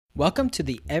Welcome to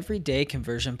the Everyday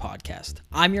Conversion Podcast.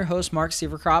 I'm your host, Mark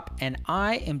Sieverkrop, and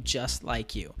I am just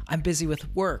like you. I'm busy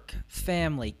with work,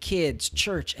 family, kids,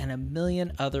 church, and a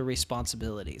million other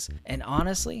responsibilities. And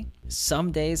honestly,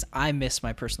 some days I miss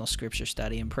my personal scripture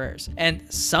study and prayers.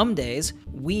 And some days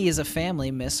we as a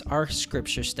family miss our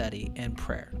scripture study and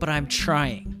prayer. But I'm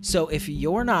trying. So if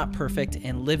you're not perfect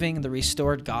in living the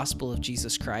restored gospel of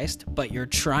Jesus Christ, but you're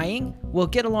trying, we'll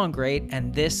get along great,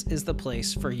 and this is the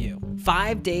place for you.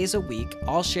 5 days a week,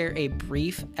 I'll share a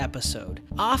brief episode,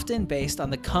 often based on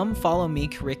the Come Follow Me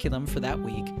curriculum for that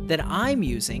week that I'm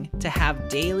using to have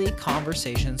daily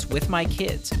conversations with my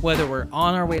kids, whether we're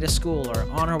on our way to school or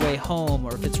on our way home,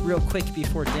 or if it's real quick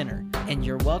before dinner. And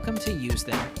you're welcome to use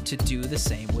them to do the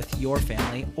same with your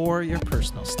family or your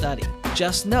personal study.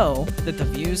 Just know that the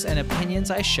views and opinions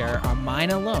I share are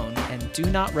mine alone and do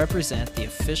not represent the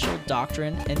official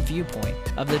doctrine and viewpoint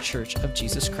of the Church of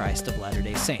Jesus Christ of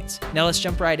Latter-day Saints. Now let's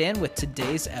jump right in with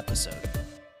today's episode.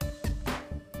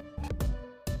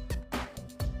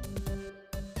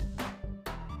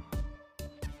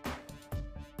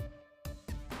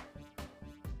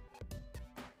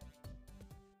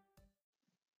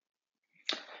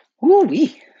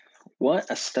 Woo-wee. What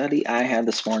a study I had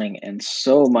this morning, and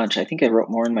so much. I think I wrote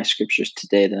more in my scriptures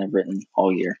today than I've written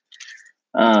all year.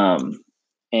 And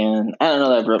I don't know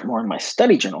that I've wrote more in my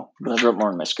study journal, but I've wrote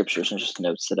more in my scriptures and just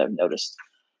notes that I've noticed.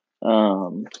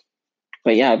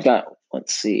 But yeah, I've got,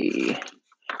 let's see,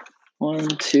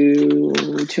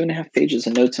 2.5 pages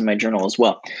of notes in my journal as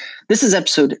well. This is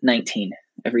episode 19,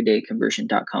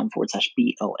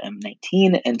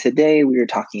 everydayconversion.com/BOM19. And today we are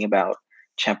talking about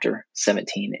chapter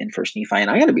 17 in First Nephi.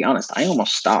 And I got to be honest, I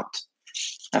almost stopped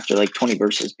after like 20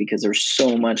 verses because there's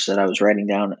so much that I was writing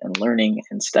down and learning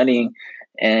and studying.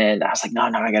 And I was like, no,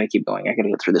 I got to keep going. I got to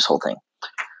get through this whole thing.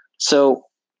 So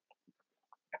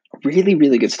really,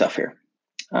 really good stuff here.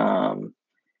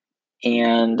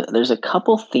 And there's a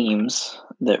couple themes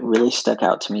that really stuck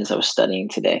out to me as I was studying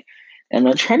today. And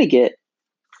I'll try to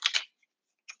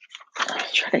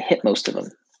hit most of them,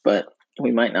 but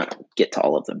we might not get to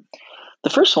all of them. The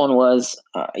first one was,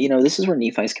 this is where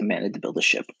Nephi is commanded to build a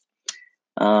ship.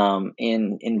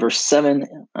 In verse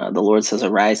 7, the Lord says,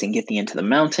 "Arise and get thee into the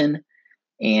mountain."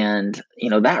 And,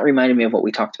 that reminded me of what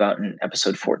we talked about in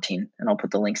episode 14. And I'll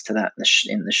put the links to that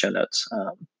in the show notes.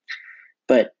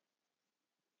 But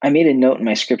I made a note in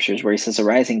my scriptures where he says,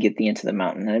 "Arise and get thee into the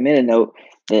mountain." And I made a note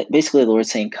that basically the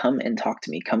Lord's saying, come and talk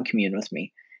to me, come commune with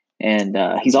me. And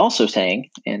he's also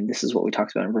saying, and this is what we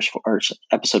talked about in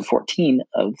episode 14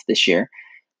 of this year,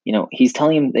 he's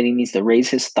telling him that he needs to raise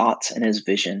his thoughts and his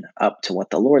vision up to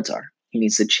what the Lord's are. He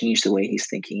needs to change the way he's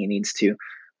thinking. He needs to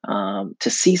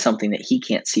see something that he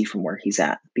can't see from where he's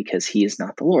at because he is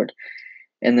not the Lord.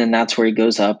 And then that's where he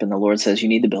goes up and the Lord says, you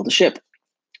need to build a ship.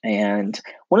 And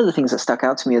one of the things that stuck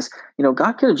out to me is,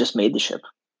 God could have just made the ship.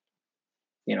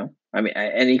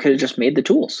 And he could have just made the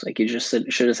tools. Like he just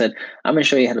should have said, I'm going to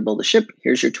show you how to build a ship.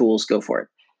 Here's your tools. Go for it.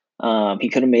 He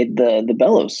could have made the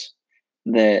bellows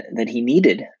that he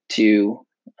needed to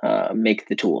make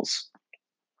the tools,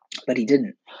 but he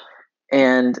didn't.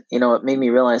 And, it made me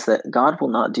realize that God will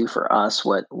not do for us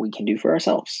what we can do for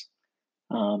ourselves.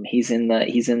 He's in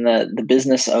the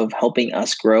business of helping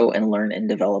us grow and learn and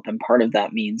develop. And part of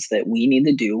that means that we need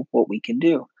to do what we can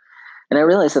do. And I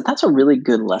realized that that's a really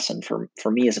good lesson for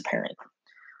me as a parent.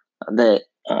 That,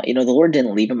 the Lord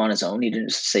didn't leave him on his own. He didn't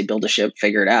just say, build a ship,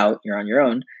 figure it out. You're on your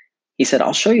own. He said,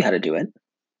 I'll show you how to do it,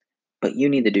 but you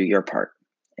need to do your part.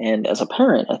 And as a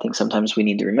parent, I think sometimes we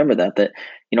need to remember that,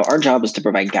 our job is to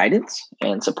provide guidance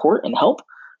and support and help,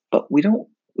 but we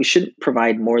shouldn't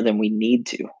provide more than we need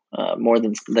to, more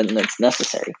than that's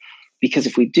necessary. Because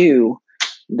if we do,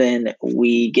 then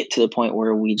we get to the point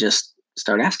where we just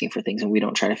start asking for things and we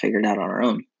don't try to figure it out on our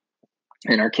own.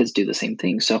 And our kids do the same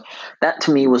thing. So that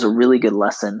to me was a really good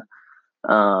lesson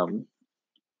for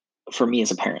me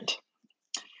as a parent.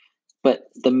 But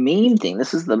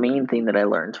this is the main thing that I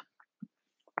learned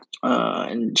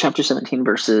in chapter 17,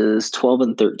 verses 12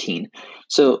 and 13.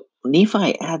 So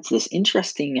Nephi adds this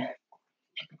interesting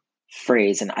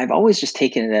phrase, and I've always just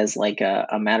taken it as like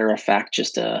a matter of fact,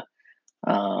 just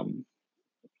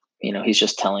he's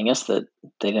just telling us that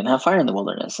they didn't have fire in the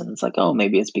wilderness. And it's like, oh,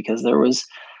 maybe it's because there was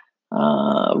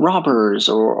robbers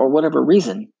or whatever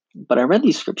reason. But I read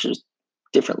these scriptures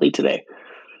differently today.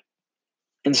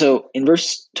 And so in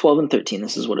verse 12 and 13,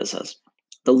 this is what it says.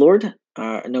 The Lord,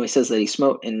 he says that he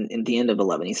smote in the end of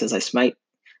 11. He says, I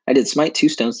did smite two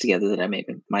stones together that I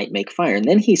might make fire. And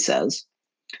then he says,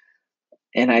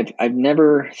 and I've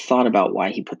never thought about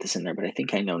why he put this in there, but I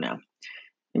think I know now.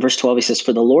 In verse 12, he says,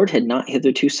 for the Lord had not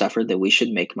hitherto suffered that we should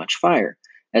make much fire,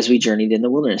 as we journeyed in the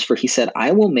wilderness. For he said,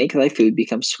 I will make thy food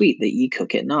become sweet, that ye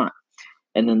cook it not.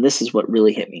 And then this is what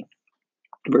really hit me.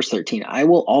 Verse 13, I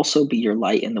will also be your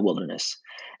light in the wilderness,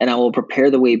 and I will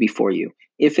prepare the way before you,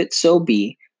 if it so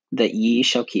be that ye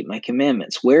shall keep my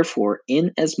commandments. Wherefore,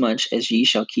 inasmuch as ye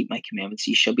shall keep my commandments,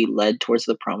 ye shall be led towards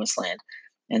the promised land.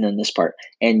 And then this part,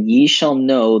 and ye shall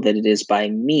know that it is by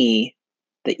me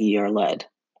that ye are led.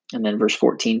 And then verse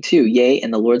 14 too, yea,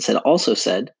 and the Lord said also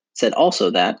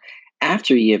that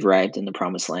after ye have arrived in the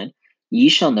promised land, ye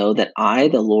shall know that I,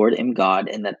 the Lord, am God,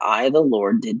 and that I, the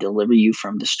Lord, did deliver you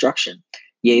from destruction.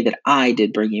 Yea, that I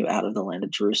did bring you out of the land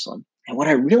of Jerusalem. And what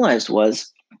I realized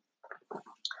was,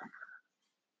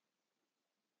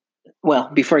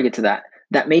 well, before I get to that,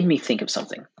 that made me think of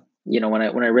something. When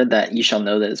I read that, you shall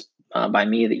know that it's by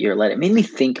me that you're led, it made me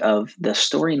think of the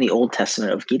story in the Old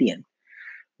Testament of Gideon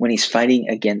when he's fighting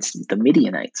against the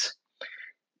Midianites.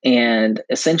 And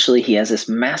essentially, he has this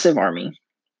massive army,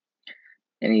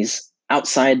 and he's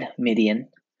outside Midian.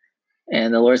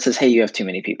 And the Lord says, hey, you have too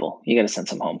many people. You got to send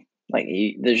some home.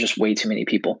 There's just way too many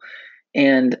people.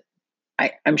 And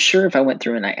I'm sure if I went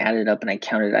through and I added up and I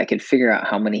counted, I could figure out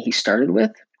how many he started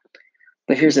with.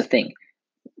 But here's the thing.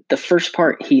 The first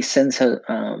part, he says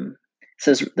the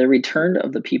return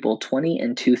of the people 20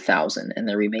 and 2,000, and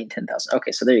there remain 10,000.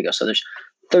 Okay, so there you go. So there's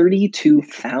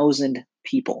 32,000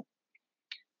 people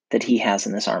that he has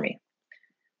in this army.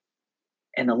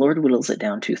 And the Lord whittles it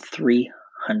down to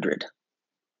 300.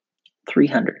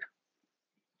 300.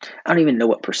 I don't even know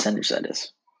what percentage that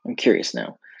is. I'm curious now.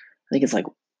 I think it's like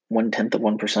 1/10 of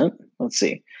 1%. Let's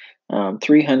see.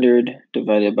 300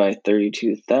 divided by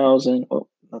 32,000. Oh,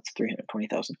 that's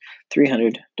 320,000.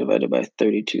 300 divided by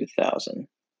 32,000.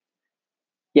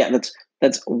 Yeah,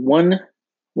 that's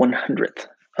 1/100th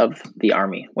of the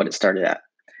army, what it started at.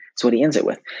 That's what he ends it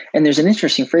with. And there's an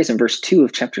interesting phrase in verse 2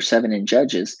 of chapter 7 in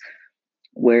Judges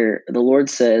where the Lord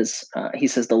says, he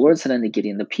says, the Lord said unto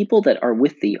Gideon, the people that are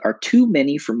with thee are too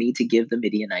many for me to give the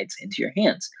Midianites into your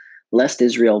hands, lest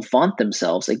Israel vaunt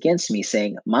themselves against me,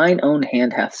 saying, mine own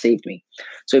hand hath saved me.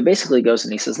 So he basically goes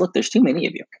and he says, look, there's too many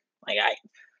of you.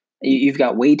 You've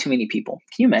got way too many people.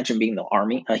 Can you imagine being the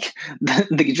army, like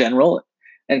the general?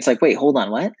 And it's like, wait, hold on,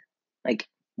 what? Like,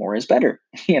 more is better,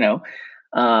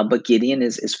 But Gideon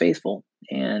is faithful,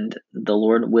 and the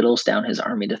Lord whittles down his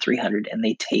army to 300, and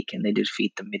they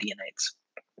defeat the Midianites.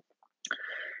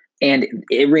 And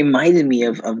it reminded me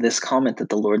of this comment that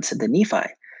the Lord said to Nephi,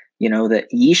 that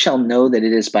ye shall know that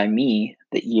it is by me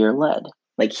that ye are led.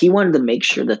 Like, he wanted to make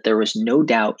sure that there was no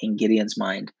doubt in Gideon's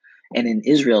mind and in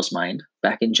Israel's mind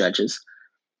back in Judges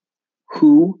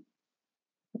who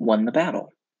won the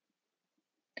battle.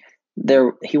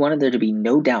 He wanted there to be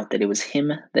no doubt that it was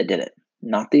him that did it,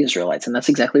 not the Israelites. And that's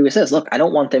exactly what he says. Look, I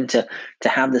don't want them to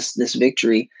have this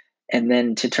victory and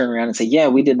then to turn around and say, yeah,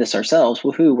 we did this ourselves.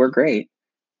 Woohoo, we're great.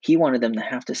 He wanted them to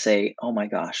have to say, oh my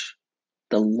gosh,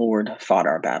 the Lord fought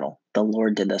our battle. The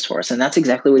Lord did this for us. And that's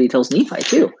exactly what he tells Nephi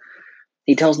too.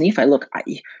 He tells Nephi, look,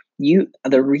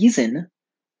 the reason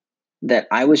that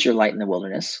I was your light in the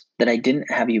wilderness, that I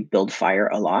didn't have you build fire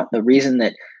a lot, the reason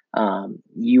that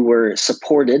you were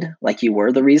supported like you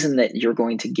were, the reason that you're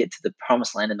going to get to the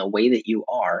promised land in the way that you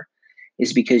are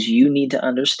is because you need to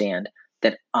understand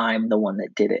that I'm the one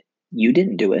that did it. You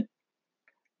didn't do it.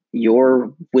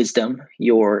 Your wisdom,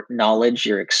 your knowledge,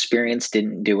 your experience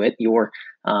didn't do it. Your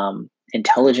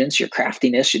intelligence, your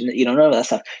craftiness, none of that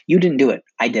stuff. You didn't do it.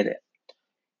 I did it.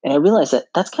 And I realized that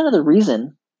that's kind of the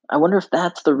reason. I wonder if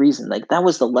that's the reason. Like, that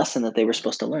was the lesson that they were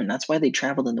supposed to learn. That's why they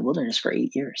traveled in the wilderness for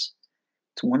 8 years.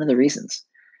 It's one of the reasons,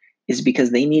 is because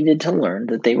they needed to learn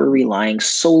that they were relying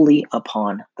solely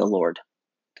upon the Lord.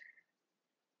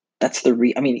 That's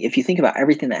if you think about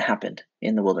everything that happened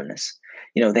in the wilderness,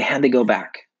 they had to go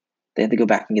back. They had to go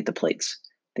back and get the plates.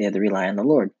 They had to rely on the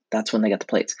Lord. That's when they got the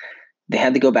plates. They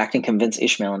had to go back and convince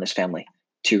Ishmael and his family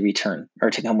to return or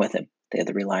to come with him. They had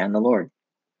to rely on the Lord.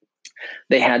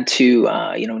 They had to,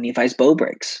 Nephi's bow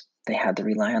breaks. They had to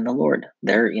rely on the Lord.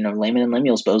 Laman and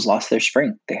Lemuel's bows lost their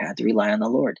spring. They had to rely on the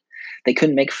Lord. They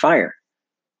couldn't make fire.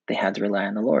 They had to rely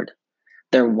on the Lord.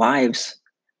 Their wives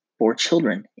bore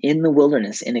children in the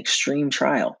wilderness in extreme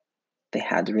trial. They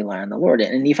had to rely on the Lord.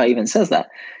 And Nephi even says that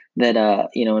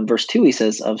in verse 2, he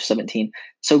says of 17,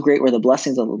 so great were the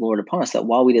blessings of the Lord upon us that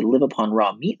while we did live upon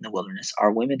raw meat in the wilderness,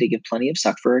 our women did give plenty of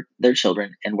suck for their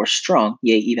children and were strong,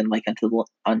 yea, even like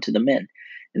unto the men.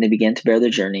 And they began to bear their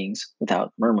journeyings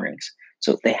without murmurings.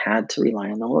 So they had to rely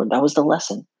on the Lord. That was the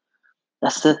lesson.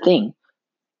 That's the thing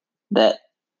that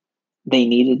they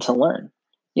needed to learn.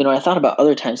 I thought about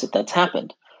other times that that's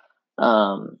happened.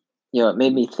 It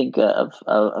made me think of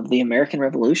the American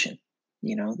Revolution.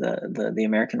 The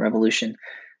American Revolution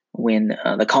when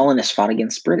the colonists fought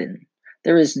against Britain.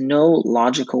 There is no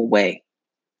logical way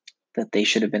that they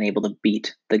should have been able to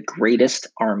beat the greatest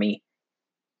army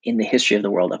in the history of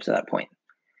the world up to that point,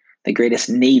 the greatest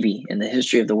navy in the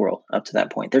history of the world up to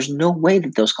that point. There's no way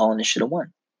that those colonists should have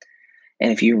won.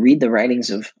 And if you read the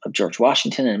writings of George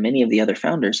Washington and many of the other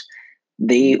founders,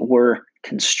 they were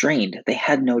constrained. They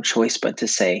had no choice but to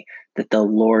say that the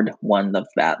Lord won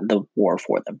the war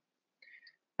for them.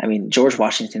 I mean, George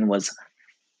Washington was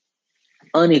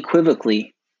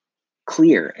unequivocally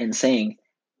clear in saying,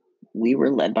 we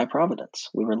were led by providence.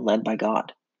 We were led by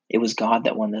God. It was God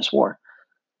that won this war.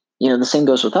 The same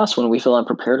goes with us when we feel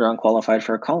unprepared or unqualified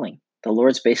for a calling. The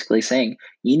Lord's basically saying,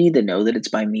 you need to know that it's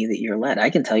by me that you're led. I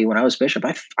can tell you when I was bishop,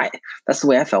 that's the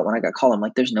way I felt when I got called. I'm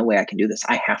like, there's no way I can do this.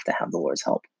 I have to have the Lord's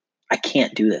help. I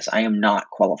can't do this. I am not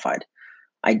qualified.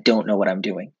 I don't know what I'm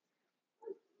doing.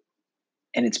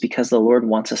 And it's because the Lord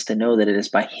wants us to know that it is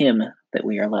by him that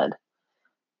we are led.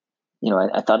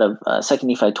 I thought of 2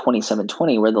 Nephi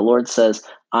 27:20, where the Lord says,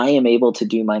 I am able to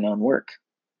do mine own work.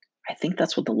 I think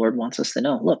that's what the Lord wants us to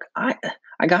know. Look, I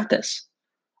got this.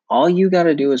 All you got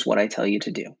to do is what I tell you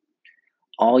to do.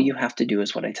 All you have to do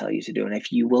is what I tell you to do. And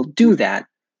if you will do that,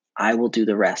 I will do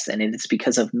the rest. And it's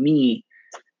because of me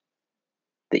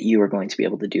that you are going to be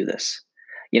able to do this.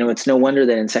 It's no wonder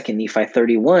that in 2 Nephi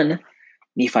 31,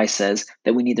 Nephi says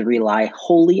that we need to rely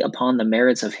wholly upon the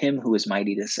merits of him who is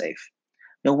mighty to save.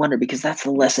 No wonder, because that's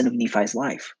the lesson of Nephi's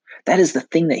life. That is the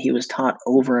thing that he was taught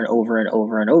over and over and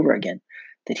over and over again,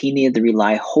 that he needed to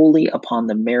rely wholly upon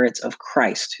the merits of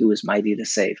Christ, who is mighty to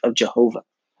save, of Jehovah,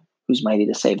 who's mighty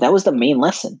to save. That was the main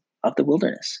lesson of the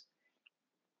wilderness.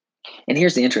 And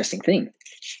here's the interesting thing.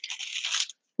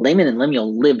 Laman and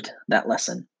Lemuel lived that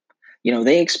lesson.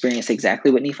 They experienced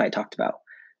exactly what Nephi talked about.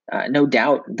 No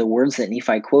doubt the words that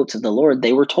Nephi quotes of the Lord,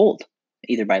 they were told,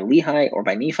 either by Lehi or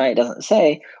by Nephi, it doesn't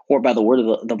say, or by the word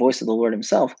of the voice of the Lord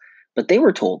himself. But they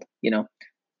were told,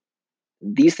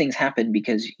 these things happen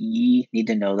because ye need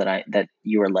to know that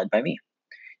you are led by me.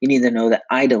 You need to know that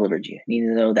I delivered you. You need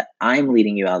to know that I'm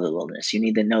leading you out of the wilderness. You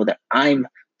need to know that I'm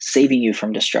saving you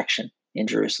from destruction in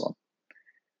Jerusalem.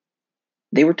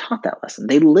 They were taught that lesson.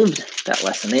 They lived that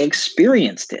lesson. They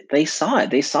experienced it. They saw it.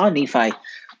 They saw Nephi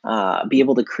be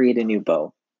able to create a new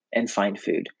bow and find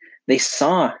food. They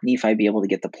saw Nephi be able to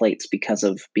get the plates because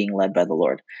of being led by the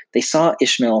Lord. They saw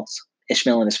Ishmael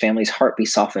and his family's heart be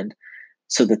softened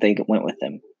so that they went with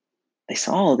them. They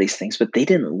saw all these things, but they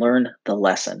didn't learn the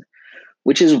lesson,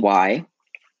 which is why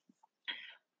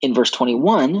in verse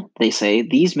 21, they say,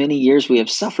 these many years we have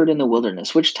suffered in the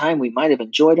wilderness, which time we might have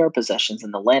enjoyed our possessions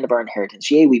in the land of our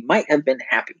inheritance. Yea, we might have been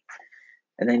happy.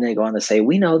 And then they go on to say,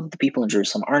 we know that the people in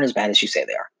Jerusalem aren't as bad as you say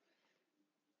they are.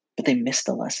 But they missed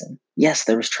the lesson. Yes,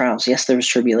 there was trials. Yes, there was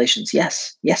tribulations.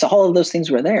 Yes, all of those things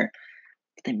were there.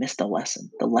 But they missed the lesson.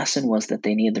 The lesson was that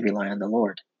they needed to rely on the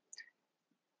Lord.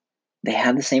 They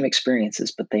had the same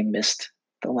experiences, but they missed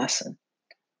the lesson.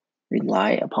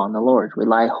 Rely upon the Lord.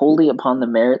 Rely wholly upon the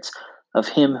merits of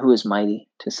him who is mighty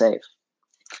to save.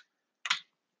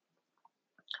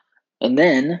 And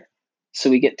then, so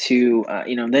we get to,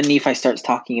 then Nephi starts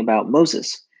talking about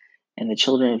Moses and the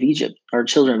children of Egypt, or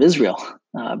children of Israel,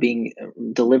 being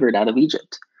delivered out of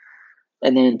Egypt.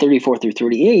 And then in 34 through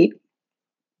 38,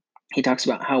 he talks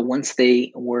about how once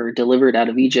they were delivered out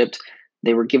of Egypt,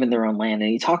 they were given their own land.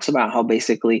 And he talks about how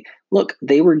basically, look,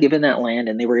 they were given that land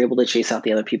and they were able to chase out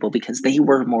the other people because they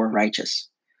were more righteous.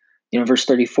 Verse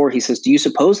 34, he says, do you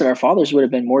suppose that our fathers would have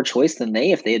been more choice than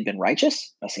they if they had been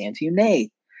righteous? I say unto you,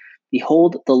 nay.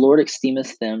 Behold, the Lord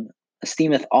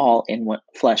esteemeth all in one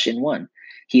flesh in one.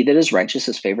 He that is righteous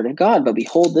is favored of God. But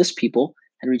behold, this people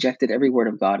had rejected every word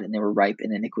of God, and they were ripe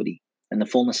in iniquity. And the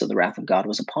fullness of the wrath of God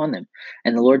was upon them.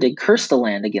 And the Lord did curse the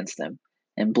land against them,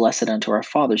 and bless it unto our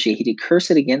fathers. Yea, he did curse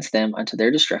it against them unto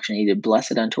their destruction. He did bless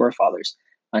it unto our fathers,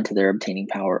 unto their obtaining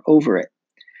power over it.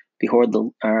 Behold,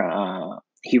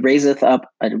 he raiseth up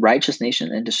a righteous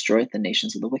nation and destroyeth the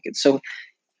nations of the wicked. So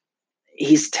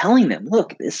he's telling them,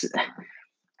 look,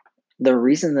 the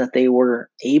reason that they were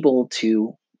able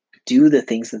to do the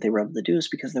things that they were able to do is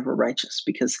because they were righteous,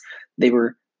 because they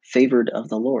were favored of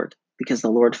the Lord, because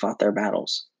the Lord fought their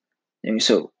battles.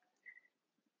 So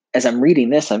as I'm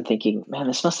reading this, I'm thinking, man,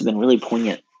 this must have been really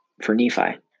poignant for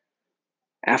Nephi.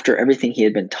 After everything he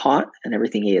had been taught and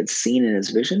everything he had seen in his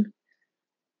vision,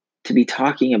 to be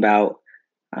talking about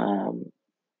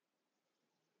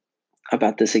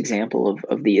this example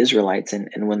of the Israelites, and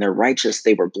when they're righteous,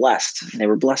 they were blessed. And they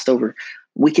were blessed over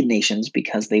wicked nations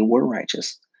because they were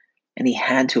righteous. And he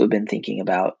had to have been thinking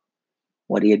about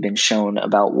what he had been shown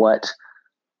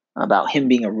about him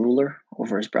being a ruler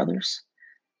over his brothers.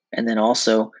 And then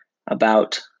also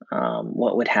about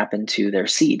what would happen to their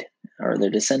seed or their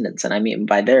descendants. And I mean,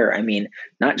 by there, I mean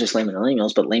not just Laman and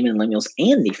Lemuel's, but Laman and Lemuel's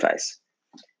and Nephi's.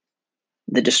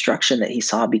 The destruction that he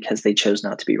saw because they chose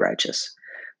not to be righteous,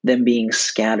 them being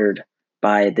scattered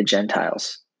by the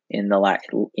Gentiles in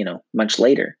the much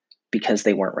later because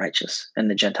they weren't righteous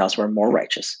and the Gentiles were more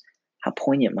righteous. How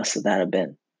poignant must that have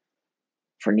been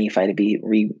for Nephi to be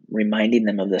reminding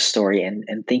them of this story and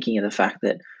thinking of the fact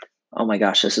that, oh my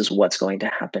gosh, this is what's going to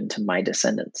happen to my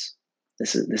descendants.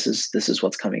 This is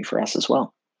what's coming for us as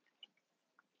well.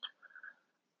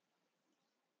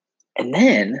 And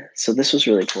then, so this was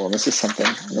really cool. And this is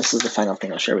the final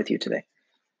thing I'll share with you today.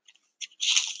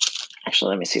 Actually,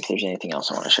 let me see if there's anything else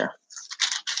I want to share.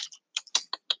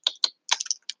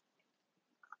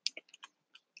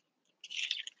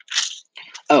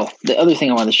 Oh, the other thing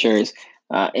I want to share is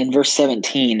in verse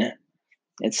 17,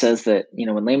 it says that,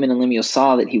 when Laman and Lemuel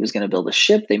saw that he was going to build a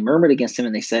ship, they murmured against him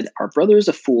and they said, our brother is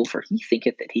a fool, for he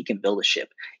thinketh that he can build a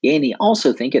ship. Yea, and he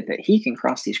also thinketh that he can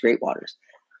cross these great waters.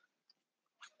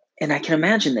 And I can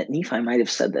imagine that Nephi might have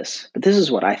said this, but this is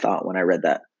what I thought when I read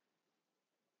that.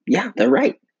 Yeah, they're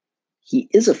right. He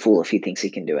is a fool if he thinks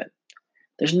he can do it.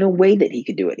 There's no way that he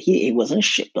could do it. He wasn't a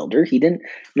shipbuilder. He didn't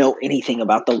know anything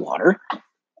about the water.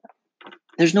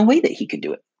 There's no way that he could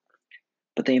do it.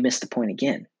 But they missed the point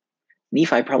again.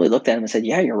 Nephi probably looked at him and said,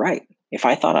 yeah, you're right. If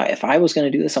I was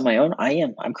going to do this on my own,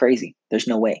 I'm crazy. There's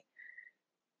no way.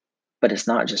 But it's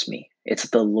not just me. It's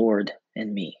the Lord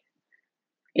and me.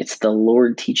 It's the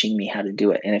Lord teaching me how to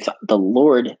do it. And if the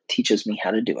Lord teaches me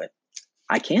how to do it,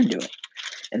 I can do it.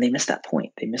 And they missed that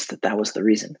point. They missed that was the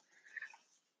reason.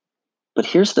 But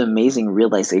here's the amazing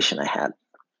realization I had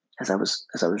as I was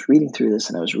reading through this,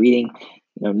 and I was reading,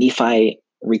 Nephi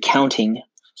recounting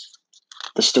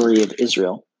the story of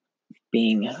Israel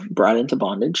being brought into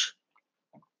bondage,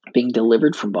 being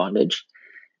delivered from bondage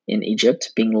in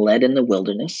Egypt, being led in the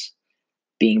wilderness,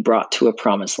 being brought to a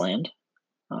promised land,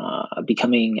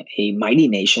 becoming a mighty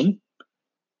nation.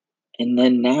 And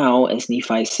then now, as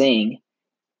Nephi is saying,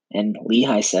 and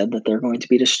Lehi said that they're going to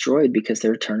be destroyed because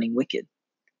they're turning wicked.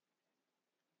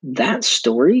 That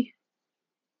story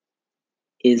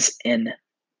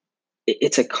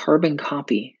it's a carbon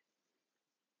copy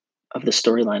of the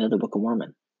storyline of the Book of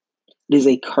Mormon. It is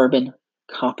a carbon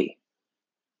copy.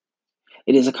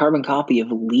 It is a carbon copy of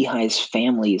Lehi's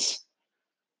family's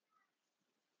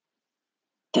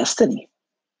destiny.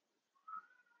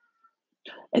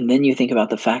 And then you think about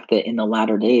the fact that in the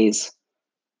latter days,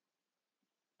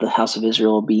 the house of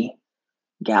Israel will be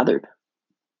gathered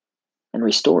and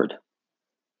restored.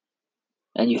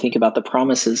 And you think about the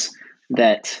promises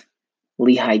that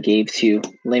Lehi gave to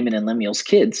Laman and Lemuel's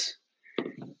kids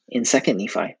in 2nd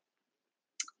Nephi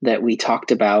that we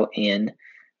talked about in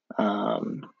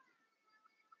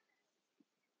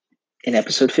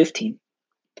episode 15,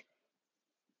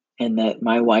 and that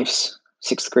my wife's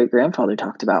 6th great grandfather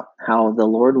talked about, how the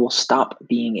Lord will stop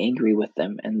being angry with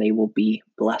them and they will be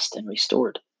blessed and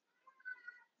restored.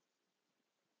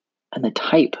 And the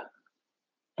type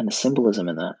and the symbolism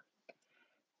in that.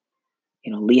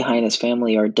 Lehi and his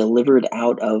family are delivered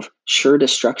out of sure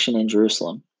destruction in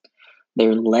Jerusalem.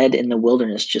 They're led in the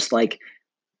wilderness, just like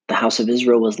the house of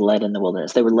Israel was led in the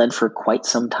wilderness. They were led for quite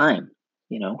some time,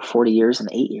 40 years and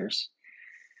 8 years.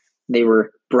 They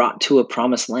were brought to a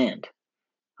promised land.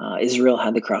 Israel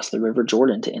had to cross the river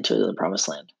Jordan to enter the promised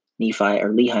land.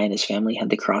 Lehi and his family had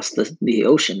to cross the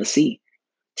ocean, the sea,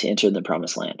 to enter the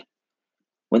promised land.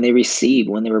 When they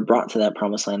were brought to that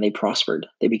promised land, they prospered.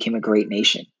 They became a great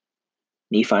nation.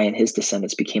 Nephi and his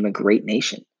descendants became a great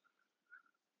nation.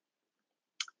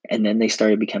 And then they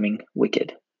started becoming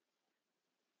wicked.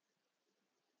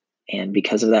 And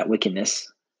because of that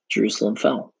wickedness, Jerusalem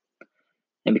fell.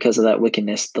 And because of that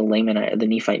wickedness, the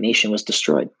Nephite nation was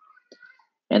destroyed.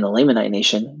 And the Lamanite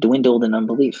nation dwindled in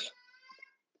unbelief.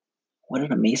 What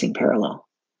an amazing parallel.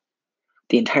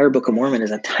 The entire Book of Mormon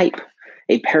is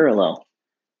a parallel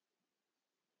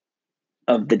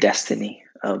of the destiny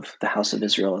of the house of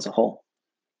Israel as a whole.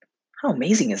 How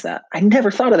amazing is that? I never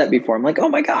thought of that before. I'm like, oh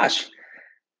my gosh.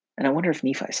 And I wonder if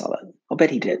Nephi saw that. I'll bet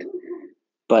he did.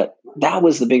 But that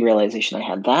was the big realization I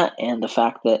had. That and the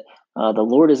fact that the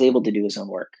Lord is able to do his own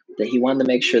work. That he wanted to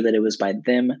make sure that it was by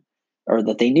them, or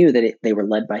that they knew that they were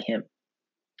led by him.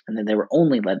 And that they were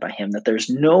only led by him. That there's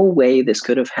no way this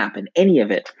could have happened, any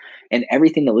of it, and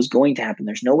everything that was going to happen,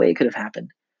 there's no way it could have happened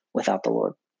without the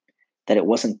Lord. That it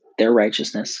wasn't their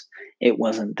righteousness. It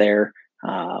wasn't their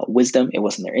wisdom. It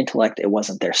wasn't their intellect. It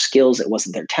wasn't their skills. It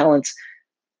wasn't their talents.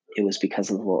 It was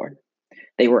because of the Lord.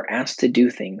 They were asked to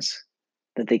do things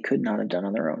that they could not have done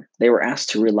on their own. They were asked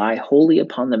to rely wholly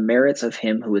upon the merits of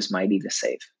him who is mighty to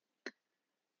save.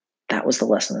 That was the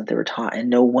lesson that they were taught. And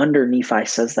no wonder Nephi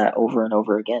says that over and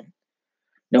over again.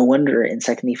 No wonder in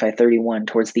 2 Nephi 31,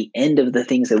 towards the end of the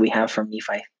things that we have from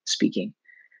Nephi speaking,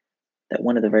 that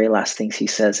one of the very last things he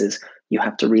says is, you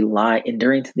have to rely,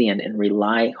 enduring to the end, and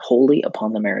rely wholly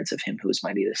upon the merits of him who is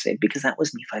mighty to save, because that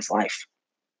was Nephi's life.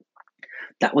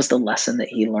 That was the lesson that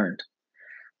he learned,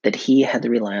 that he had to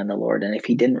rely on the Lord. And if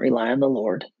he didn't rely on the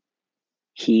Lord,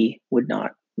 he would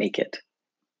not make it.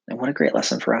 And what a great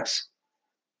lesson for us.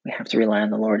 We have to rely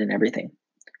on the Lord in everything.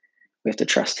 We have to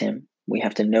trust him. We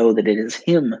have to know that it is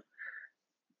him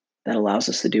that allows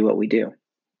us to do what we do.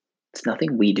 It's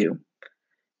nothing we do.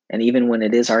 And even when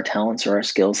it is our talents or our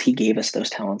skills, he gave us those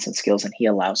talents and skills, and he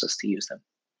allows us to use them.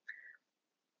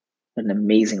 What an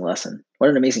amazing lesson. What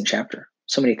an amazing chapter.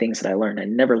 So many things that I learned.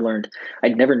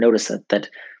 I'd never noticed that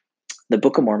the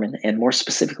Book of Mormon, and more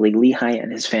specifically Lehi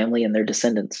and his family and their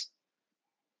descendants,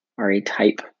 are a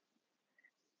type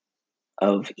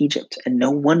of Egypt. And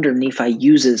no wonder Nephi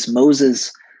uses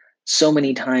Moses so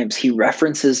many times. He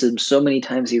references him so many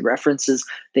times. He references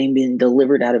them being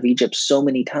delivered out of Egypt so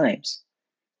many times,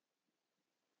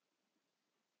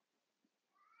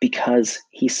 because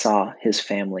he saw his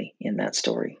family in that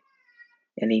story.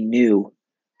 And he knew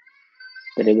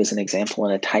that it was an example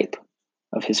and a type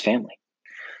of his family.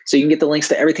 So you can get the links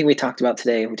to everything we talked about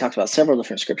today. We talked about several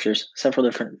different scriptures, several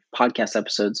different podcast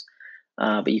episodes,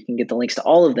 but you can get the links to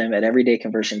all of them at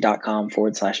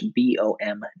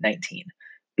everydayconversion.com/BOM19.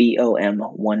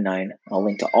 BOM19. I'll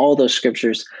link to all those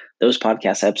scriptures, those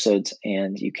podcast episodes,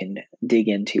 and you can dig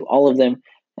into all of them.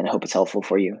 And I hope it's helpful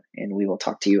for you. And we will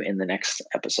talk to you in the next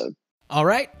episode. All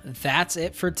right, that's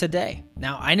it for today.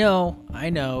 Now, I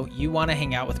know you want to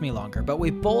hang out with me longer, but we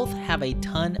both have a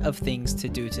ton of things to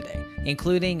do today,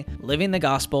 including living the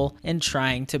gospel and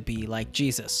trying to be like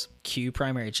Jesus. Cue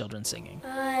primary children singing.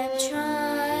 I'm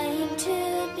trying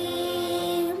to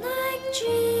be like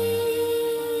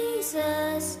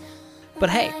Jesus. But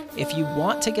hey, if you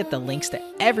want to get the links to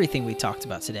everything we talked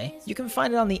about today, you can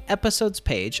find it on the episodes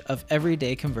page of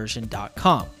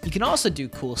everydayconversion.com. You can also do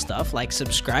cool stuff like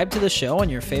subscribe to the show on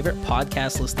your favorite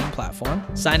podcast listening platform,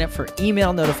 sign up for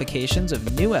email notifications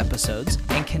of new episodes,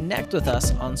 and connect with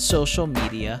us on social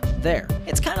media there.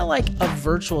 It's kind of like a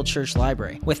virtual church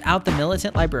library without the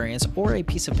militant librarians or a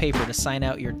piece of paper to sign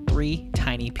out your 3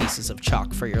 tiny pieces of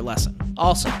chalk for your lesson.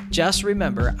 Also, just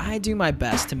remember, I do my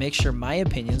best to make sure my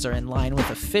opinions are in line with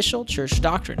official church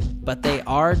doctrine, but they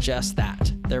are just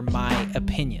that. They're my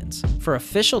opinions. For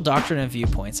official doctrine and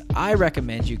viewpoints, I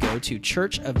recommend you go to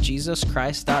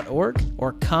churchofjesuschrist.org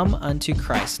or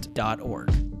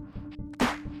comeuntochrist.org.